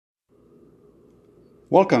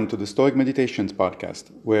Welcome to the Stoic Meditations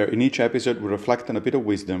podcast, where in each episode we reflect on a bit of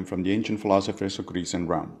wisdom from the ancient philosophers of Greece and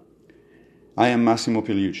Rome. I am Massimo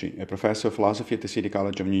Pigliucci, a professor of philosophy at the City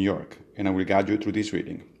College of New York, and I will guide you through this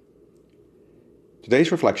reading.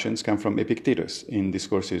 Today's reflections come from Epictetus in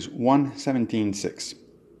Discourses 1:17-6,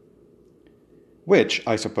 which,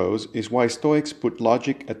 I suppose, is why Stoics put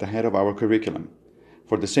logic at the head of our curriculum,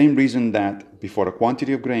 for the same reason that, before a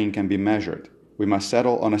quantity of grain can be measured, we must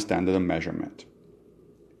settle on a standard of measurement.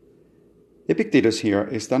 Epictetus here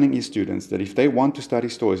is telling his students that if they want to study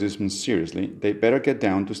Stoicism seriously, they better get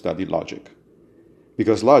down to study logic.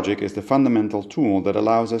 Because logic is the fundamental tool that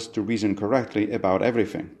allows us to reason correctly about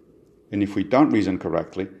everything. And if we don't reason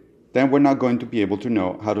correctly, then we're not going to be able to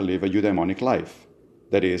know how to live a eudaimonic life,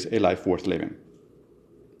 that is, a life worth living.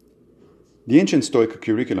 The ancient Stoic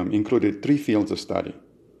curriculum included three fields of study: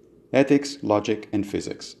 ethics, logic, and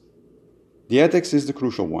physics. The ethics is the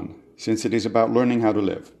crucial one, since it is about learning how to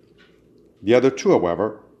live. The other two,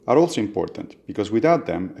 however, are also important, because without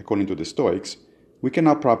them, according to the Stoics, we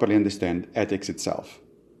cannot properly understand ethics itself.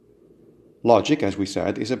 Logic, as we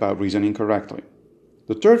said, is about reasoning correctly.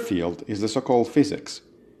 The third field is the so-called physics,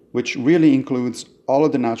 which really includes all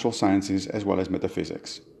of the natural sciences as well as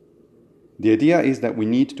metaphysics. The idea is that we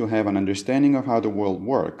need to have an understanding of how the world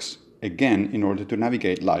works, again, in order to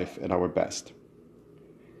navigate life at our best.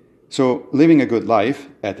 So, living a good life,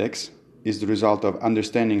 ethics, is the result of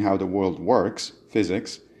understanding how the world works,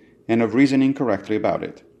 physics, and of reasoning correctly about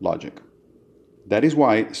it, logic. That is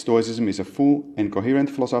why Stoicism is a full and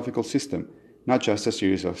coherent philosophical system, not just a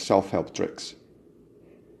series of self-help tricks.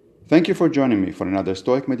 Thank you for joining me for another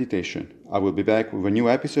Stoic meditation. I will be back with a new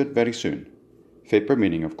episode very soon. Fate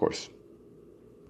permitting, of course.